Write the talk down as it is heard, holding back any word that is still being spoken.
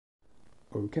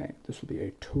Okay, this will be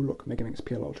a two-look Megaminx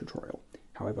PLL tutorial.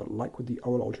 However, like with the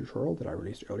OLL tutorial that I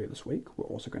released earlier this week, we're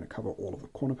also going to cover all of the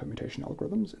corner permutation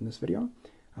algorithms in this video,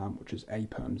 which is A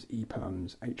perms, E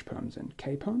perms, H perms, and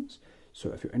K perms.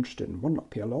 So if you're interested in one-look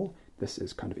PLL, this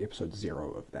is kind of episode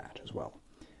 0 of that as well.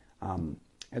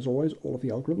 As always, all of the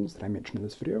algorithms that I mentioned in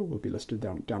this video will be listed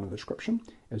down in the description,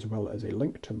 as well as a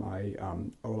link to my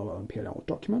OLL and PLL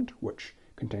document, which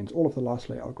contains all of the last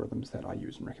layer algorithms that I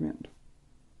use and recommend.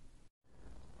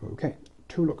 Okay,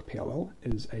 two-look PLL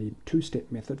is a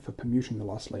two-step method for permuting the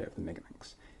last layer of the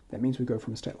Megaminx. That means we go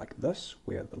from a state like this,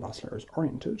 where the last layer is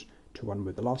oriented, to one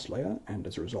with the last layer, and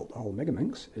as a result the whole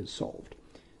Megaminx is solved.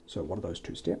 So what are those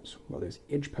two steps? Well, there's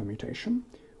edge permutation,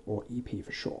 or EP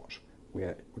for short,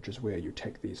 which is where you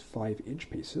take these 5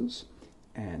 edge pieces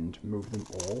and move them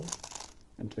all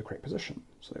into the correct position,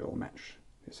 so they all match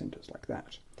their centers like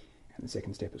that. And the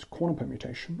second step is corner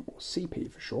permutation, or CP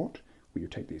for short, where you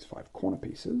take these 5 corner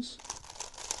pieces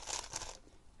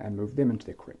and move them into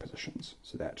their correct positions,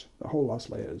 so that the whole last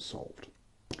layer is solved.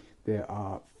 There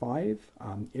are 5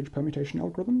 edge permutation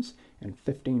algorithms and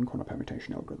 15 corner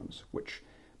permutation algorithms, which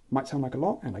might sound like a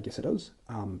lot, and I guess it is,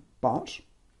 but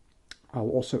I'll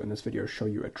also in this video show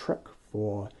you a trick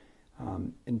for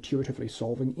intuitively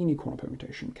solving any corner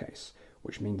permutation case,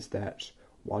 which means that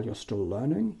while you're still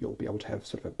learning, you'll be able to have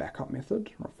sort of a backup method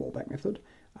or a fallback method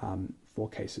for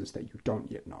cases that you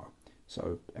don't yet know.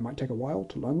 So it might take a while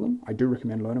to learn them. I do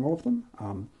recommend learning all of them,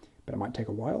 but it might take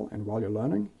a while, and while you're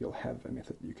learning, you'll have a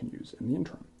method that you can use in the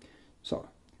interim. So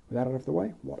with that out of the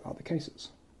way, what are the cases?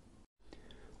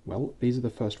 Well, these are the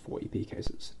first 4 EP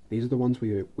cases. These are the ones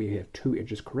where we have 2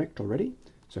 edges correct already.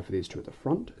 So for these 2 at the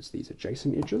front, it's these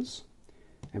adjacent edges,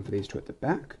 and for these 2 at the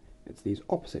back, it's these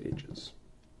opposite edges.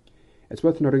 It's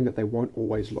worth noting that they won't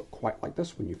always look quite like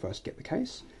this when you first get the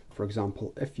case. For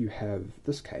example, if you have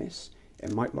this case,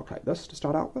 it might look like this to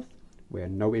start out with, where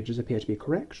no edges appear to be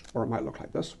correct, or it might look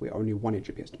like this, where only one edge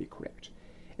appears to be correct.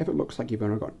 If it looks like you've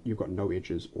got no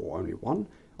edges or only one,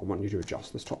 I want you to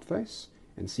adjust this top face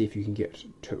and see if you can get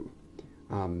 2.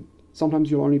 Sometimes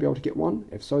you'll only be able to get 1.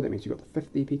 If so, that means you've got the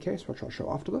 5th EP case, which I'll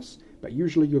show after this, but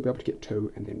usually you'll be able to get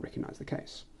 2 and then recognize the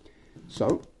case.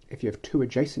 So if you have 2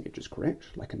 adjacent edges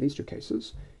correct, like in these 2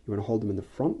 cases, you want to hold them in the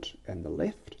front and the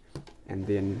left, and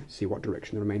then see what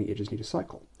direction the remaining edges need to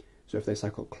cycle. So if they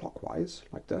cycle clockwise,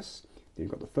 like this, then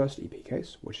you've got the first EP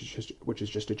case, which is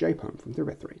just a J perm from 3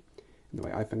 by 3. And the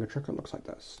way I finger trick it looks like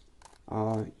this: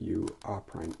 R, U, R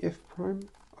prime, F prime,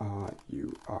 R,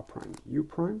 U, R prime, U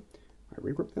prime. I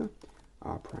regroup there.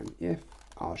 R prime, F,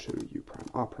 R2, U prime,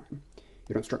 R prime.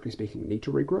 You don't, strictly speaking, need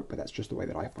to regroup, but that's just the way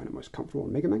that I find it most comfortable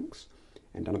in Megaminx.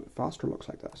 And done a bit faster, it looks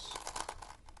like this.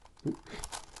 Ooh,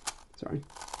 sorry.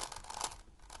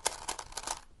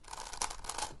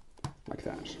 Like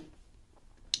that.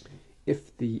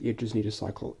 If the edges need to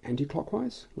cycle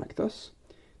anti-clockwise, like this,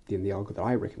 then the algorithm that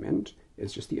I recommend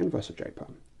is just the inverse of J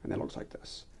perm, and that looks like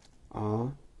this: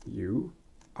 R, U,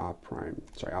 R prime,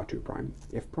 sorry, R2 prime,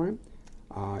 F prime,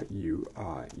 R, U,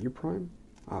 R, U prime,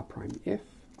 R prime, F,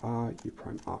 R, U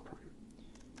prime, R prime.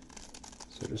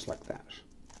 So just like that.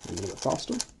 And a little bit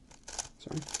faster.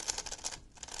 Sorry.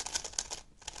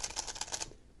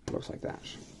 It looks like that.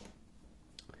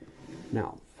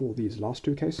 Now, for these last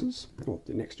 2 cases, or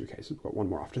the next 2 cases, we've got one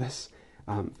more after this.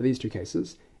 For these 2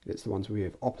 cases, it's the ones where we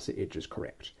have opposite edges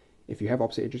correct. If you have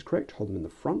opposite edges correct, hold them in the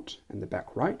front and the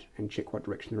back right, and check what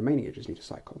direction the remaining edges need to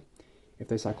cycle. If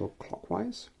they cycle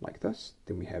clockwise, like this,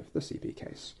 then we have this EP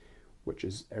case, which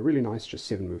is a really nice, just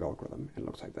 7-move algorithm, and it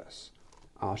looks like this: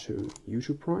 R2,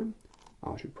 U2 prime,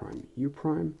 R2 prime, U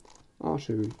prime,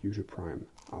 R2, U2 prime,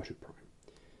 R2 prime.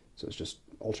 So it's just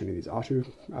alternating these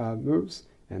R2 moves,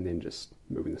 and then just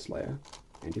moving this layer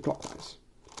anti-clockwise.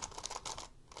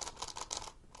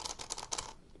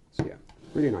 So yeah,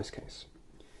 really nice case.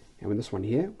 And with this one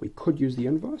here, we could use the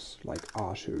inverse, like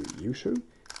R2, U2,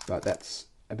 but that's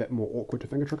a bit more awkward to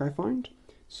finger trick, I find.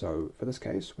 So for this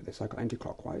case, where they cycle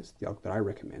anti-clockwise, the algorithm that I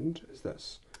recommend is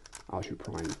this: R2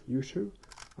 prime, U2,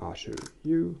 R2,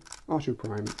 U, R2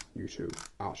 prime, U2,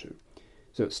 R2.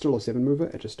 So it's still a 7-mover,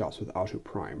 it just starts with R2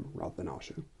 prime rather than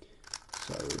R2.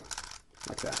 So,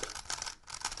 like that.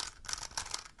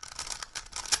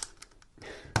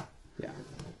 Yeah.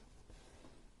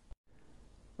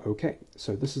 Okay,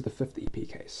 so this is the 5th EP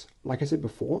case. Like I said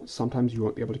before, sometimes you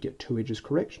won't be able to get 2 edges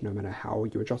correct no matter how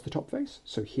you adjust the top face.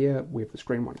 So here we have the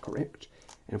screen one correct,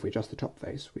 and if we adjust the top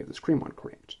face, we have the screen one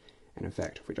correct. And in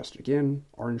fact, if we adjust it again,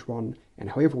 orange one, and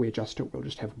however we adjust it, we'll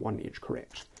just have 1 edge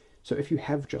correct. So if you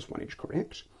have just 1 edge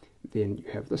correct, then you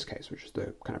have this case, which is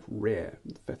the kind of rare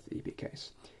 5th EP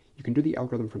case. You can do the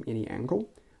algorithm from any angle,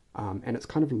 And it's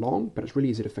kind of long, but it's really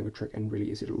easy to finger trick and really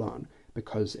easy to learn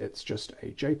because it's just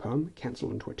a J perm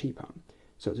cancelled into a T perm.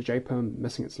 So it's a J perm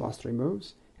missing its last 3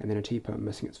 moves, and then a T perm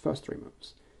missing its first 3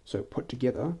 moves. So put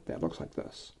together, that looks like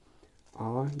this.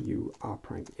 R, U, R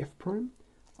prime, F prime,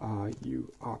 R,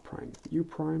 U, R prime, U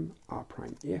prime, R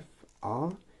prime, F,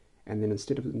 R, and then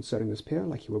instead of inserting this pair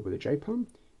like you would with a J perm,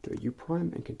 do a U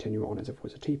prime and continue on as if it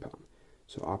was a T perm.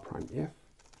 So R prime, F,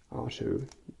 R2,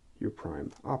 U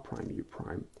prime, R prime, U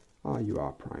prime, R, U,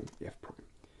 R prime, F prime.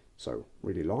 So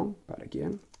really long, but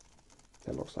again,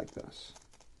 that looks like this.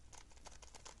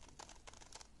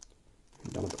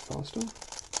 And done a bit faster.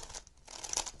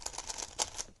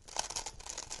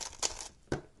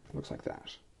 Looks like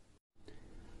that.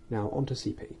 Now onto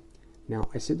CP. Now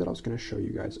I said that I was going to show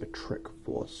you guys a trick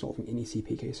for solving any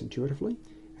CP case intuitively,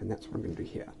 and that's what I'm going to do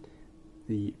here.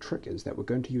 The trick is that we're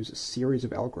going to use a series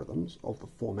of algorithms of the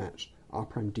format R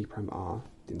prime, D prime, R,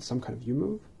 then some kind of U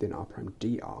move, then R prime,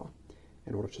 D, R,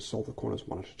 in order to solve the corners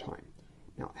one at a time.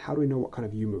 Now, how do we know what kind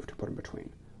of U move to put in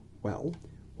between? Well,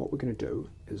 what we're going to do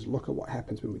is look at what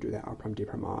happens when we do that R prime, D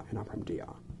prime, R, and R prime, D,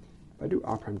 R. If I do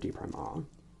R prime, D prime, R,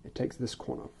 it takes this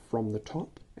corner from the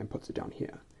top and puts it down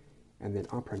here. And then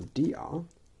R prime, D, R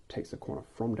takes the corner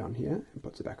from down here and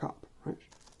puts it back up, right?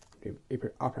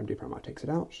 R prime, D prime, R takes it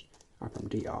out, R prime,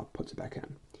 D, R puts it back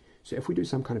in. So if we do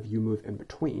some kind of U move in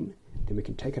between, then we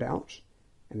can take it out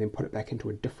and then put it back into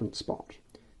a different spot.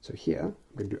 So here,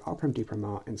 I'm going to do R prime, D prime,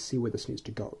 R and see where this needs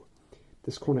to go.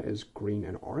 This corner is green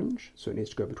and orange, so it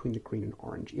needs to go between the green and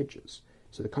orange edges.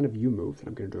 So the kind of U move that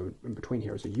I'm going to do in between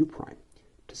here is a U prime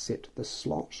to set the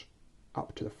slot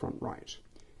up to the front right.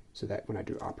 So that when I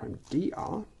do R prime, D,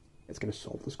 R, it's going to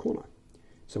solve this corner.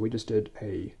 So we just did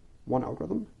one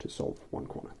algorithm to solve one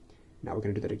corner. Now we're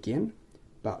going to do that again,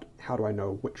 but how do I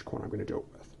know which corner I'm going to do it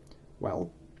with?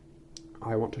 Well,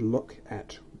 I want to look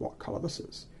at what color this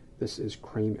is. This is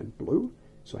cream and blue,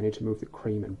 so I need to move the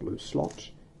cream and blue slot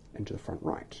into the front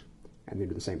right. And then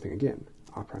do the same thing again.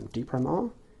 R prime, D prime, R.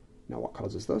 Now what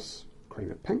colors is this?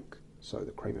 Cream and pink, so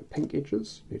the cream and pink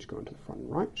edges need to go into the front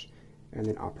right. And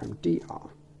then R prime, D, R.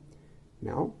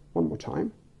 Now, one more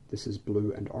time, this is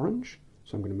blue and orange,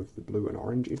 so I'm going to move the blue and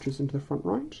orange edges into the front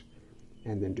right,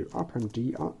 and then do R prime,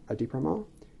 D prime, R,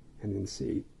 and then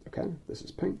see, okay, this is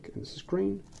pink and this is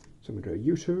green, so I'm going to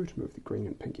do a U2 to move the green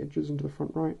and pink edges into the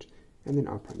front right, and then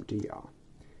R prime, D, R.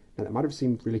 Now that might have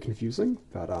seemed really confusing,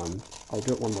 but I'll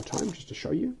do it one more time just to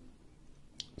show you.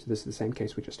 So this is the same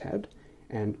case we just had,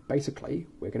 and basically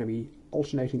we're going to be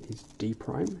alternating these D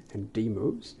prime and D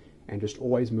moves, and just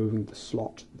always moving the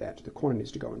slot that the corner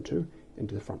needs to go into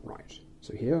the front right.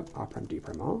 So here, R prime, D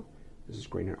prime, R. This is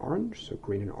green and orange, so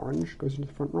green and orange goes into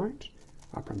the front right.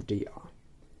 R prime, D, R.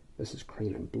 This is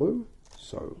cream and blue,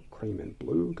 so cream and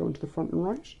blue go into the front and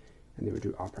right. And then we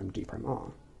do R prime, D prime,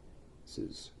 R. This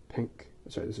is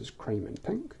this is cream and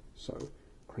pink, so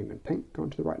cream and pink go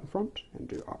into the right and front, and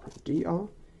do R prime, D, R.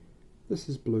 This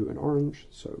is blue and orange,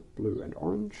 so blue and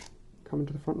orange come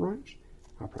into the front right.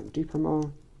 R prime, D prime, R.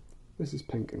 This is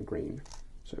pink and green,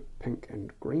 so pink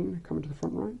and green come into the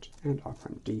front right, and R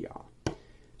prime, D, R.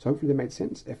 So hopefully that made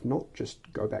sense. If not,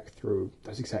 just go back through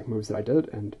those exact moves that I did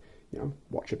and,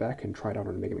 watch it back and try it out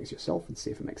on a Megaminx yourself and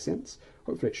see if it makes sense.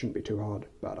 Hopefully it shouldn't be too hard,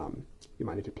 but you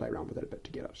might need to play around with it a bit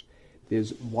to get it.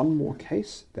 There's one more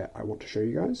case that I want to show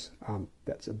you guys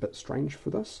that's a bit strange for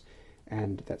this,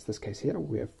 and that's this case here.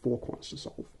 We have 4 corners to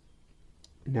solve.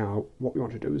 Now, what we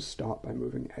want to do is start by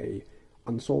moving a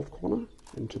unsolved corner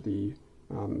into the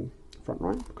front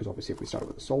right, because obviously if we started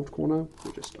with a solved corner,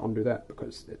 we just undo that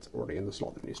because it's already in the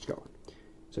slot that it needs to go in.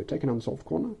 So take an unsolved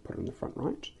corner, put it in the front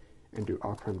right, and do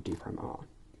R prime, D prime, R.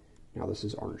 Now this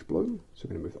is orange-blue, so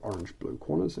we're going to move the orange-blue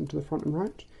corners into the front and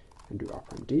right, and do R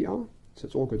prime, D, R. So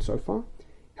it's all good so far.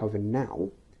 However, now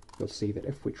you'll see that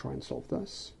if we try and solve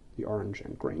this, the orange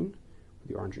and green, with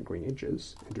the orange and green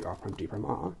edges, and do R prime, D prime,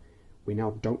 R, we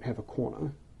now don't have a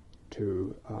corner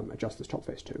to adjust this top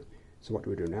face to. So what do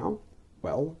we do now?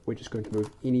 Well, we're just going to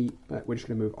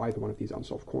move either one of these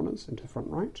unsolved corners into the front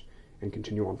right and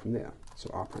continue on from there. So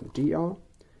R prime, D, R.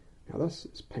 Now this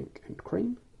is pink and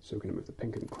cream, so we're going to move the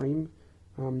pink and cream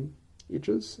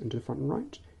edges into the front and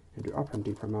right and do R prime,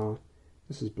 D prime, R.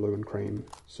 This is blue and cream,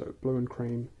 so blue and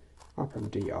cream, R prime,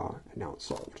 D, R, and now it's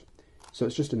solved. So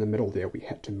it's just in the middle there we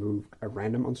had to move a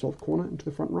random unsolved corner into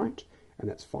the front right, and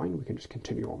that's fine. We can just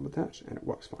continue on with that and it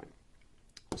works fine.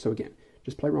 So again,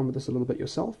 just play around with this a little bit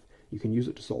yourself. You can use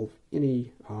it to solve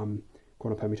any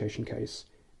corner permutation case,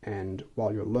 and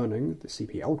while you're learning the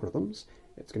CP algorithms,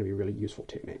 it's going to be a really useful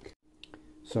technique.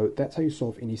 So that's how you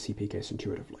solve any CP case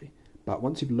intuitively. But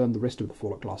once you've learned the rest of the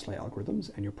four-look glass layer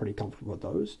algorithms and you're pretty comfortable with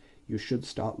those, you should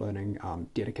start learning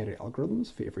dedicated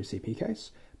algorithms for every CP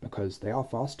case, because they are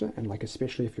faster, and like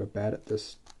especially if you're bad at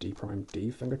this D prime D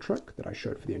finger trick that I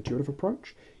showed for the intuitive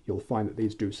approach, you'll find that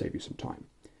these do save you some time.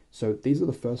 So these are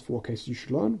the first 4 cases you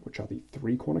should learn, which are the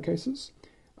 3 corner cases.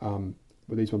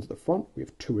 With these ones at the front, we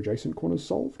have 2 adjacent corners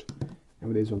solved, and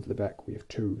with these ones at the back, we have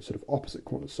 2 sort of opposite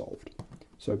corners solved.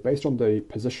 So based on the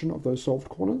position of those solved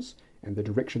corners and the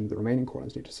direction the remaining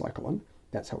corners need to cycle in,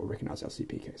 that's how we'll recognize our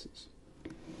CP cases.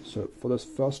 So for this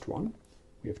first one,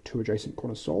 we have 2 adjacent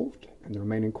corners solved, and the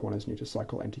remaining corners need to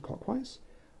cycle anti-clockwise,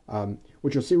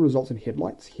 which you'll see results in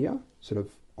headlights here, sort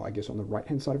of, I guess, on the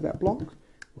right-hand side of that block,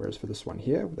 whereas for this one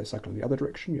here, where they cycle in the other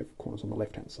direction, you have corners on the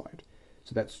left-hand side.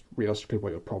 So that's realistically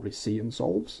what you'll probably see in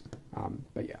solves,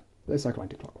 but yeah, they cycle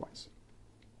anti-clockwise.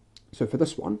 So for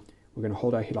this one, we're going to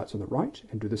hold our headlights on the right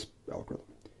and do this algorithm.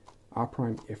 R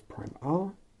prime, F prime,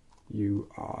 R, U,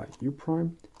 R, U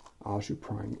prime, R, U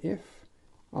prime, F,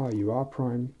 R, U, R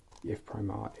prime, F prime,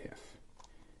 R, F.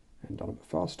 And done a bit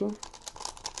faster,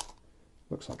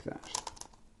 looks like that.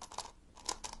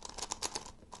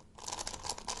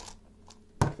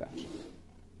 Like that.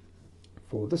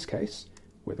 For this case,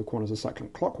 where the corners are cycling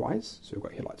clockwise, so we've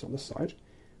got headlights on this side,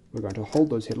 we're going to hold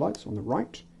those headlights on the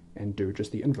right and do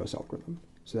just the inverse algorithm.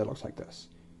 So that looks like this.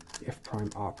 F prime,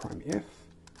 R prime, F,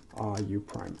 R, U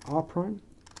prime, R prime,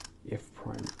 F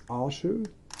prime, R2,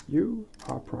 U,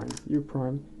 R prime, U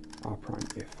prime, R prime,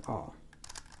 F, R.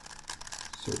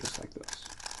 So just like this.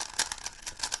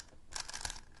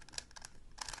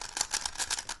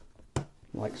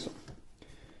 Like so.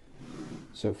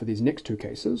 So for these next 2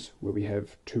 cases, where we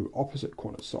have 2 opposite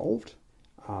corners solved,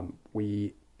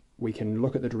 we can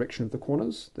look at the direction of the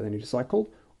corners that they need to cycle,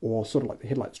 or sort of like the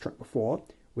headlights trick before,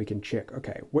 we can check,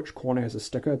 okay, which corner has a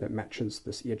sticker that matches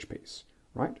this edge piece,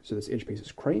 right? So this edge piece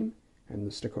is cream, and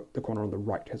the corner on the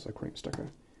right has a cream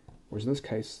sticker. Whereas in this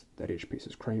case, that edge piece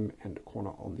is cream, and the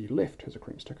corner on the left has a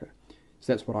cream sticker.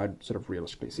 So that's what I'd sort of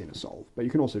realistically see in a solve. But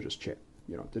you can also just check,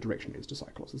 the direction it needs to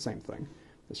cycle. It's the same thing.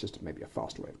 It's just maybe a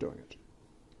faster way of doing it.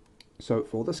 So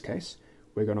for this case,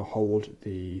 we're going to hold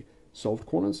the solved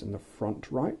corners in the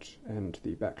front right and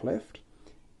the back left,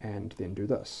 and then do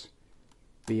this.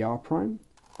 BR prime,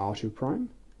 R2 prime,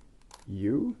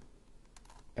 U,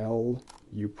 L,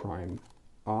 U prime,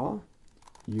 R,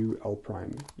 U, L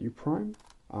prime, U prime,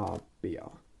 R,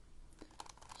 BR.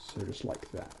 So just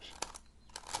like that.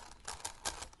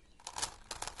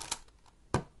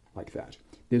 Like that.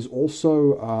 There's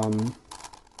also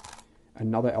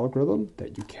another algorithm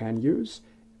that you can use.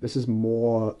 This is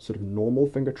more sort of normal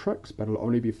finger tricks, but it'll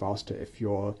only be faster if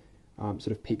your sort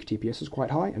of peak TPS is quite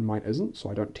high, and mine isn't, so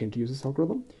I don't tend to use this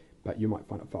algorithm, but you might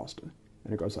find it faster.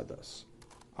 And it goes like this.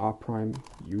 R prime,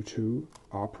 U2,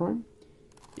 R prime,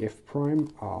 F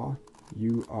prime, R,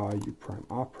 U, R, U prime,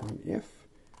 R prime, F,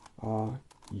 R,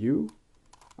 U,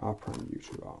 R prime,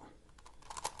 U2, R.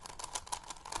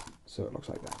 So it looks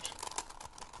like that.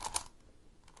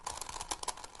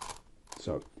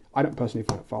 So I don't personally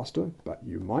find it faster, but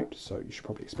you might, so you should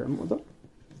probably experiment with it.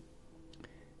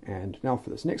 And now for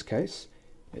this next case,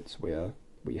 it's where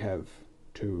we have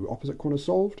 2 opposite corners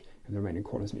solved, and the remaining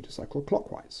corners need to cycle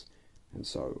clockwise. And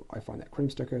so I find that cream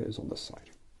sticker is on this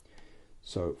side.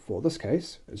 So for this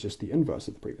case, it's just the inverse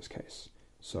of the previous case.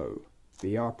 So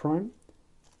BR prime,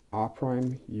 R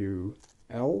prime, U,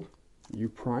 L, U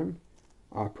prime,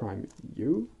 R prime,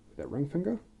 U, that ring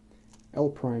finger, L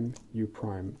prime, U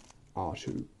prime,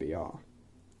 R2, BR.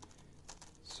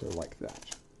 So like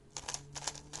that.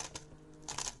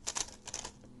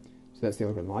 So that's the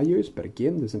algorithm I use, but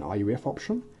again, there's an RUF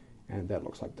option, and that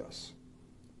looks like this.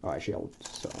 Actually, I'll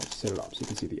set it up so you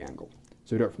can see the angle.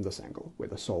 So we do it from this angle, where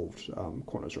the solved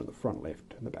corners are in the front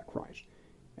left and the back right.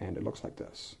 And it looks like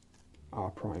this. R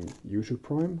prime, U2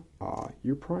 prime, R,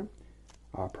 U prime,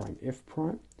 R prime, F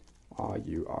prime, R,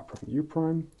 U, R prime, U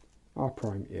prime, R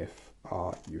prime, F,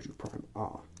 R, U2 prime,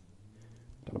 R.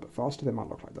 Done a bit faster, they might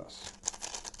look like this.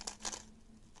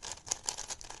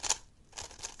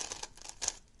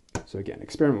 So again,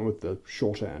 experiment with the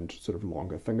shorter and sort of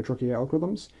longer finger tricky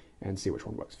algorithms and see which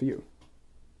one works for you.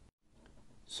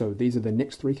 So these are the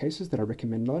next 3 cases that I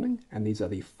recommend learning, and these are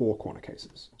the 4 corner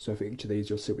cases. So for each of these,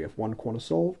 you'll see we have 1 corner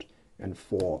solved and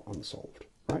 4 unsolved,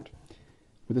 right?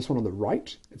 With this one on the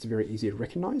right, it's very easy to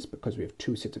recognize because we have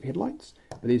 2 sets of headlights,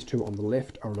 but these 2 on the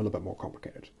left are a little bit more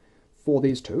complicated. For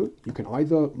these 2, you can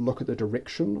either look at the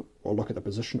direction or look at the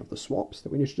position of the swaps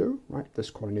that we need to do, right? This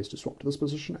corner needs to swap to this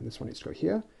position, and this one needs to go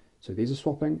here. So these are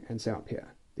swapping, and say up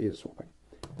here, these are swapping,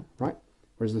 right?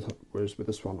 Whereas with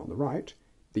this one on the right,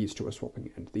 these 2 are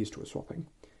swapping and these 2 are swapping.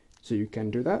 So you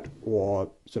can do that,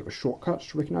 or sort of a shortcut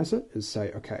to recognize it is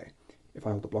say, okay, if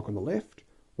I hold the block on the left,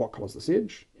 what color is this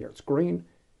edge? Here it's green.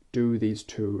 Do these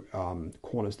two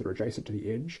corners that are adjacent to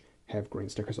the edge have green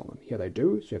stickers on them? Here they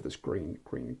do. So you have this green,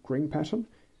 green, green pattern.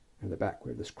 And in the back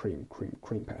we have this cream, cream,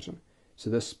 cream pattern. So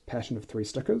this pattern of 3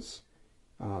 stickers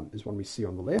is one we see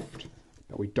on the left,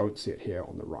 but we don't see it here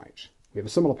on the right. We have a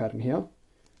similar pattern here,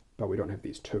 but we don't have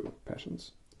these 2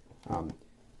 patterns.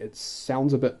 It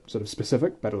sounds a bit sort of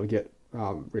specific, but it'll get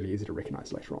really easy to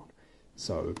recognize later on.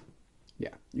 So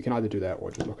yeah, you can either do that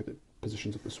or just look at the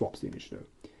positions of the swaps that you need to do.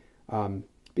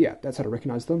 But yeah, that's how to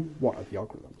recognize them. What are the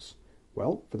algorithms?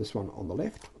 Well, for this one on the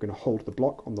left, we're going to hold the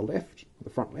block on the left, the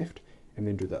front left, and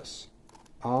then do this.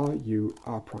 R, U,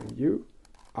 R prime, U,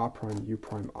 R prime, U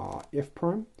prime, R, F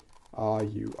prime, R,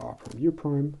 U, R prime, U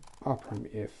prime, R prime,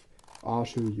 F,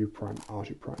 R2, U prime,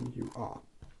 R2 prime, U, R.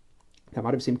 That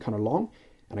might have seemed kind of long,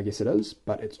 and I guess it is,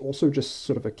 but it's also just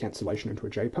sort of a cancellation into a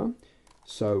J-perm.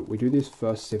 So we do these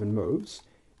first 7 moves,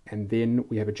 and then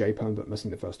we have a J-perm but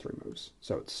missing the first 3 moves.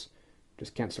 So it's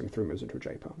just cancelling 3 moves into a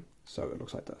J-perm. So it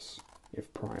looks like this.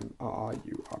 F prime, R,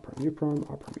 U, R prime, U prime,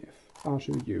 R prime, F,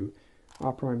 R2, U,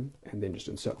 R prime, and then just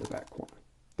insert the back corner,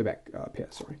 the back pair,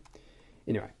 sorry.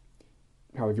 Anyway,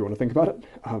 however you want to think about it,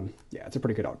 yeah, it's a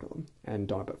pretty good algorithm. And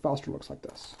done a bit faster, it looks like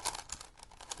this.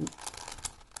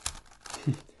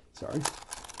 Sorry.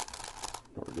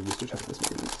 Not really used to typing this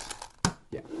Megaminx.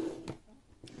 Yeah.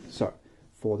 So,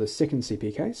 for the second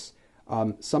CP case,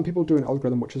 some people do an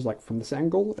algorithm which is like from this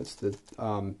angle. It's the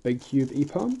big cube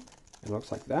EPERM, and it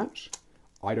looks like that.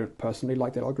 I don't personally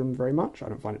like that algorithm very much. I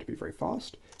don't find it to be very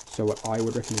fast. So what I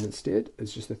would recommend instead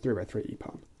is just the 3x3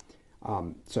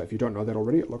 EPERM. So if you don't know that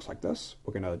already, it looks like this.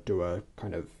 We're going to do a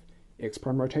kind of X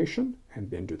prime rotation,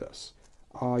 and then do this.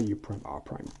 R, U prime, R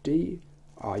prime, D,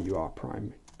 R, U, R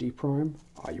prime, D prime,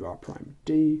 R, U, R prime,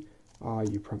 D, R,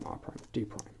 U prime, R prime, D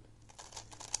prime.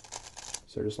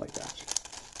 So just like that.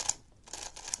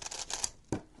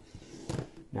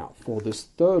 Now for this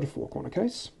third 4-corner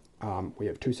case, we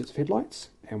have 2 sets of headlights,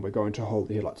 and we're going to hold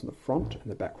the headlights in the front and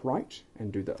the back right,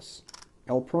 and do this.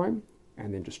 L prime,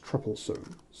 and then just triple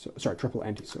zoom. So, sorry, triple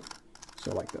anti-zoom.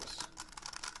 So like this.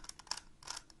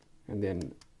 And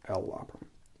then L R prime.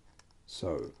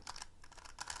 So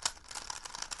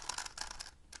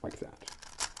like that.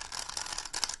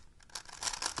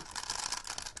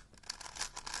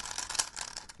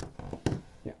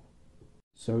 Yeah.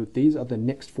 So these are the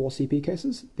next 4 CP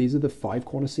cases. These are the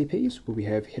 5-corner CPs where we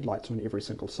have headlights on every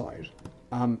single side.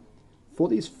 For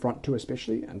these front 2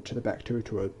 especially, and to the back 2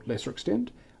 to a lesser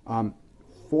extent,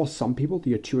 for some people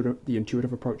the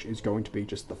intuitive approach is going to be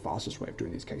just the fastest way of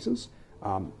doing these cases.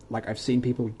 Like I've seen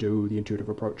people do the intuitive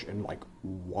approach in like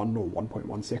 1 or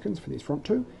 1.1 seconds for these front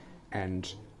 2,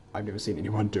 and I've never seen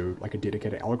anyone do like a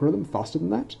dedicated algorithm faster than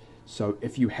that. So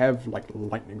if you have like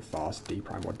lightning fast D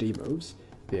prime or D moves,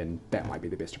 then that might be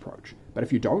the best approach. But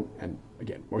if you don't, and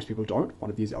again, most people don't, one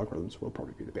of these algorithms will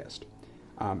probably be the best.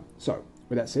 So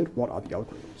with that said, what are the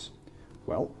algorithms?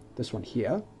 Well, this one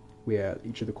here, where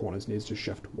each of the corners needs to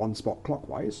shift 1 spot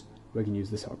clockwise, we can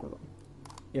use this algorithm.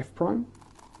 F prime,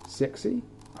 sexy,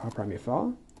 R prime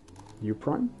FR, U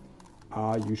prime,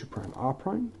 R U2 prime R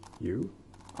prime, U,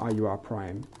 R U R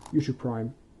prime, U2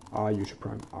 prime, R U2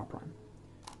 prime R prime.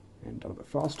 And done a bit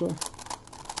faster.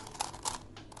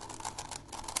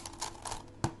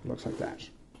 It looks like that.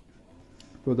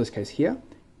 For this case here,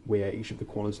 where each of the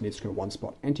corners needs to go 1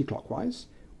 spot anti-clockwise,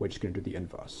 we're just going to do the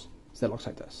inverse. So that looks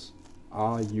like this.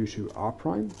 R U2 R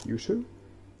prime, U2,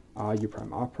 R U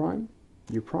prime R prime,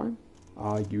 U prime,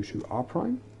 R U2 R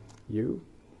prime, U,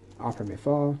 R prime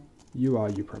FR, U R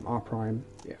U prime R prime,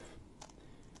 F.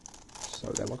 So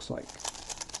that looks like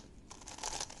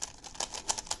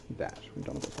that. We've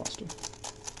done a bit faster.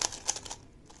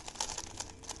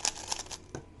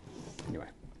 Anyway,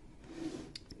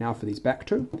 now for these back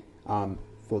 2.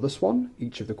 For this one,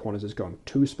 each of the corners is going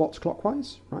 2 spots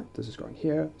clockwise, right? This is going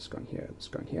here, this is going here, this is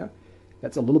going here.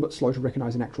 That's a little bit slow to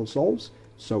recognize in actual solves,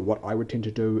 so what I would tend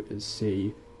to do is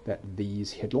see that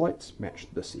these headlights match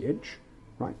this edge,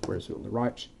 right? Whereas on the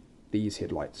right, these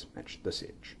headlights match this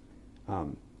edge.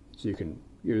 So you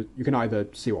can either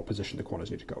see what position the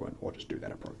corners need to go in, or just do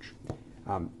that approach.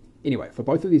 Anyway, for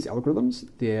both of these algorithms,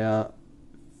 they're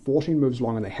 14 moves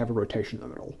long and they have a rotation in the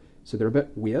middle, so they're a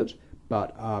bit weird.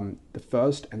 But the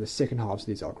first and the second halves of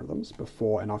these algorithms,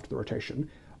 before and after the rotation,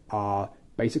 are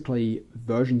basically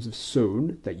versions of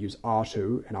soon that use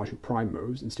R2 and R2 prime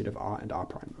moves instead of R and R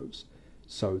prime moves.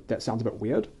 So that sounds a bit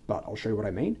weird, but I'll show you what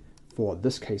I mean. For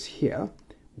this case here,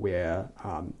 where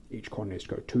each corner needs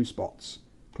to go 2 spots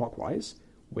clockwise,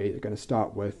 we're going to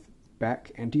start with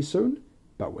back anti-soon,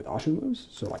 but with R2 moves.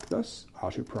 So like this,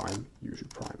 R2 prime, U2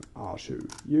 prime, R2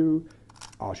 U,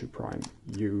 R2 prime,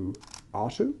 U,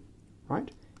 R2,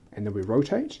 right? And then we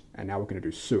rotate, and now we're going to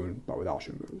do soon, but with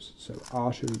R2 moves. So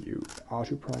R2, U,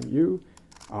 R2 prime, U,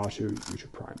 R2,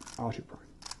 U2 prime, R2 prime.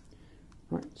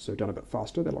 Right, so done a bit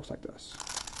faster, that looks like this.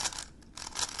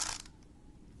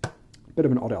 Bit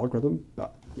of an odd algorithm,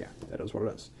 but yeah, that is what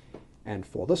it is. And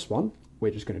for this one,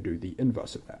 we're just going to do the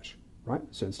inverse of that, right?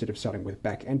 So instead of starting with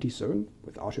back anti-soon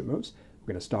with R2 moves, we're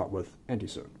going to start with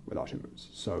anti-soon with R2 moves.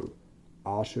 So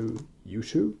R2,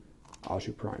 U2,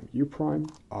 R2 prime, U prime,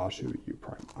 R2, U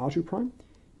prime, R2 prime,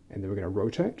 and then we're going to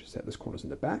rotate so that this corner's in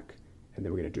the back, and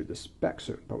then we're going to do this back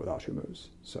soon, but with R2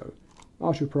 moves. So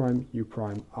R2 prime, U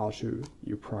prime, R2,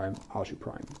 U prime, R2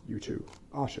 prime, U2,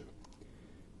 R2.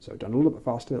 So done a little bit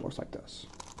faster, it looks like this.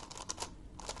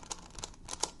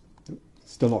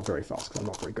 Still not very fast because I'm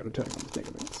not very good at turning on the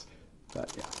Megaminx,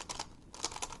 but yeah.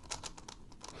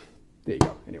 There you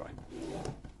go, anyway.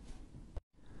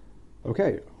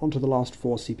 Okay, on to the last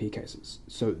 4 CP cases.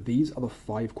 So these are the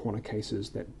 5 corner cases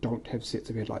that don't have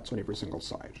sets of headlights on every single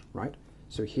side, right?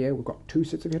 So here we've got 2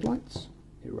 sets of headlights.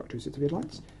 Here we've got 2 sets of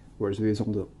headlights. Whereas with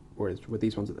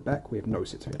these ones at the back, we have no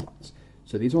sets of headlights.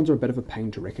 So these ones are a bit of a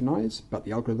pain to recognize, but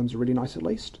the algorithms are really nice at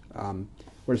least.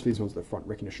 Whereas for these ones at the front,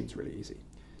 recognition is really easy.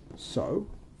 So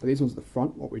for these ones at the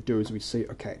front, what we do is we see,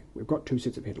 okay, we've got 2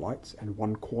 sets of headlights and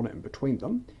 1 corner in between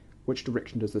them. Which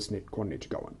direction does this corner need to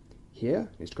go in? Here,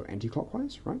 it needs to go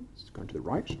anti-clockwise, right? It's going to the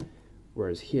right.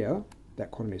 Whereas here,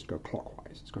 that corner needs to go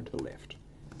clockwise. It's going to the left.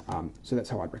 So that's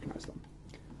how I'd recognize them.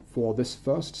 For this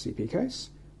first CP case,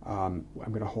 I'm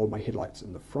going to hold my headlights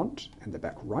in the front and the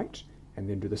back right, and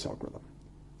then do this algorithm.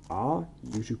 R,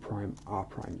 U2 prime, R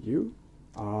prime, U,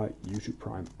 R, U2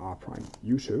 prime, R prime,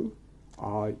 U2,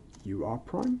 R, U, R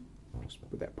prime, just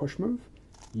with that push move,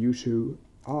 U2,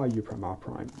 R, U prime, R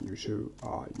prime, U2,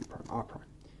 R, U prime, R prime.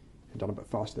 And done a bit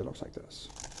faster, that looks like this.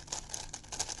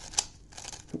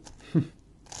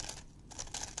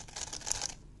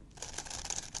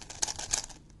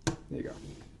 There you go.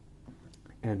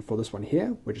 And for this one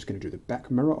here, we're just going to do the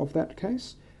back mirror of that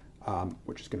case,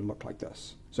 which is going to look like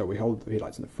this. So we hold the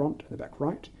headlights in the front and the back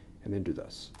right, and then do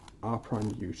this. R prime,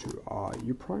 U2, R,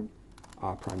 U prime,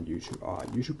 R prime, U2, R,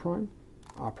 U2 prime,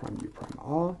 R prime, U prime,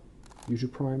 R,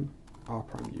 U2 prime, R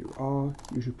prime, U, R,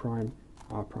 U2 prime,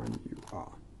 R prime, U, R.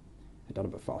 And done a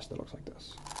bit faster, that looks like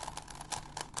this.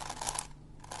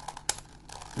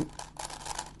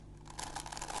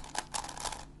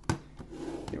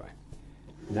 Anyway,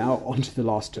 now on to the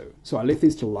last 2. So I left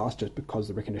these till last just because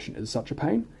the recognition is such a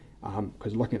pain,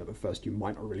 because looking at them at first you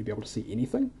might not really be able to see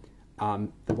anything.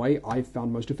 The way I've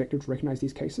found most effective to recognize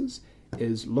these cases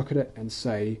is look at it and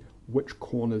say which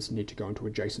corners need to go into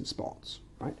adjacent spots,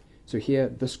 right? So here,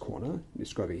 this corner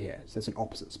needs to go over here, so that's an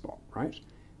opposite spot, right?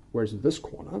 Whereas this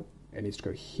corner, it needs to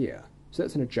go here, so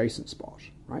that's an adjacent spot,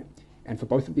 right? And for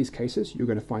both of these cases, you're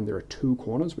going to find there are 2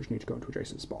 corners which need to go into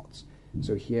adjacent spots.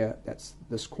 So here, that's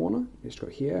this corner needs to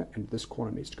go here, and this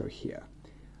corner needs to go here.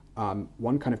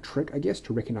 One kind of trick, I guess,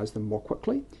 to recognize them more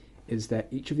quickly is that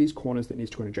each of these corners that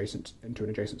needs to go into an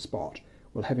adjacent spot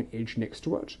will have an edge next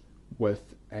to it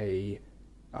with a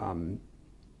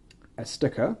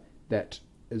sticker that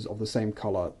is of the same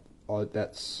color, or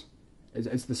it's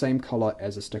the same color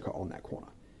as a sticker on that corner.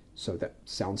 So that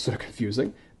sounds so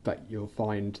confusing, but you'll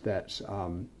find that,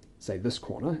 say, this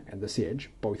corner and this edge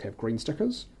both have green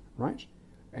stickers, right?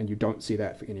 And you don't see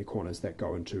that for any corners that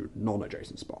go into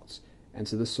non-adjacent spots. And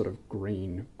so this sort of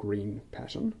green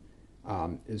pattern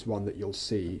is one that you'll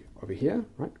see over here,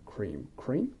 right?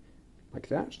 Cream, like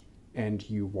that. And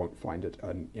you won't find it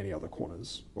in any other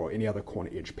corners or any other corner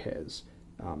edge pairs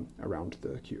around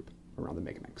the cube, around the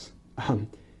Megaminx.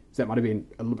 So that might have been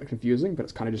a little bit confusing, but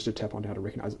it's kind of just a tip on how to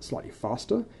recognize it slightly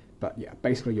faster. But yeah,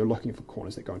 basically you're looking for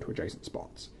corners that go into adjacent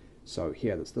spots. So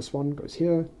here, this one goes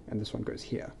here, and this one goes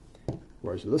here.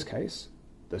 Whereas in this case,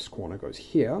 this corner goes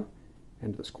here,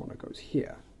 and this corner goes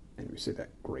here. And we see that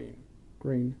green,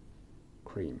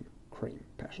 cream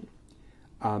pattern.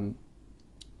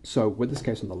 So with this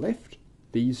case on the left,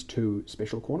 these 2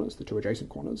 special corners, the 2 adjacent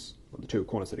corners, or the 2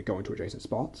 corners that are going to adjacent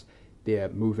spots, they're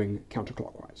moving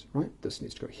counterclockwise, right? This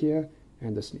needs to go here,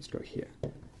 and this needs to go here.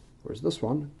 Whereas this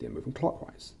one, they're moving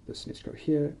clockwise. This needs to go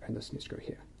here, and this needs to go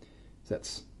here. So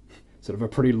that's sort of a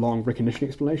pretty long recognition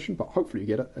explanation, but hopefully you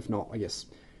get it. If not, I guess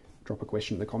drop a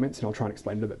question in the comments, and I'll try and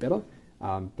explain it a bit better.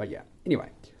 But yeah, anyway,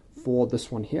 for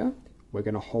this one here, we're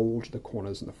going to hold the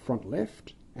corners in the front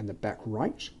left and the back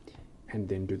right, and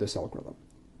then do this algorithm.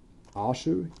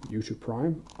 R2, U2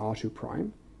 prime, R2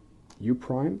 prime, U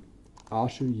prime,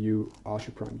 R2, U,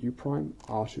 R2 prime, U prime,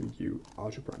 R2, U,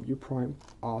 R2 prime, U prime,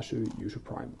 R2, U2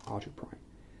 prime, R2 prime.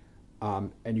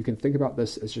 And you can think about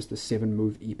this as just the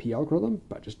 7-move EP algorithm,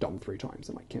 but just done 3 times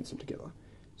and like cancelled together.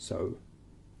 So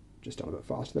just done a bit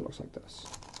faster, that looks like this.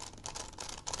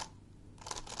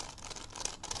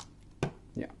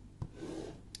 Yeah.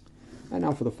 And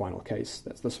now for the final case,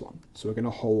 that's this one. So we're going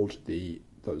to hold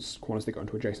those corners that go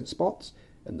into adjacent spots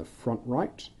in the front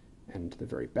right and the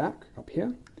very back up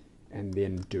here, and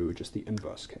then do just the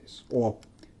inverse case. Or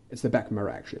it's the back mirror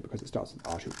actually, because it starts with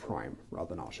R2 prime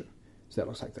rather than R2. So that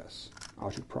looks like this.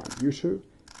 R2 prime U2,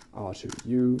 R2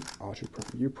 U, R2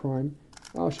 prime U prime,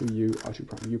 R2 U, R2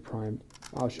 prime U prime,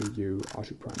 R2 U,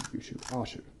 R2 prime U2,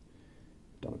 R2.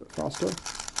 Done a bit faster.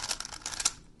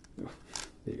 Oh,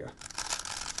 there you go.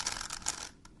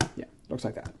 Yeah, looks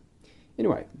like that.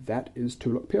 Anyway, that is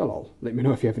 2-look PLL. Let me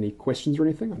know if you have any questions or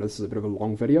anything. I know this is a bit of a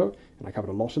long video, and I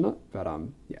covered a lot in it, but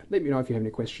yeah, let me know if you have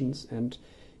any questions, and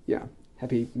yeah,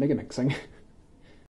 happy Megaminxing.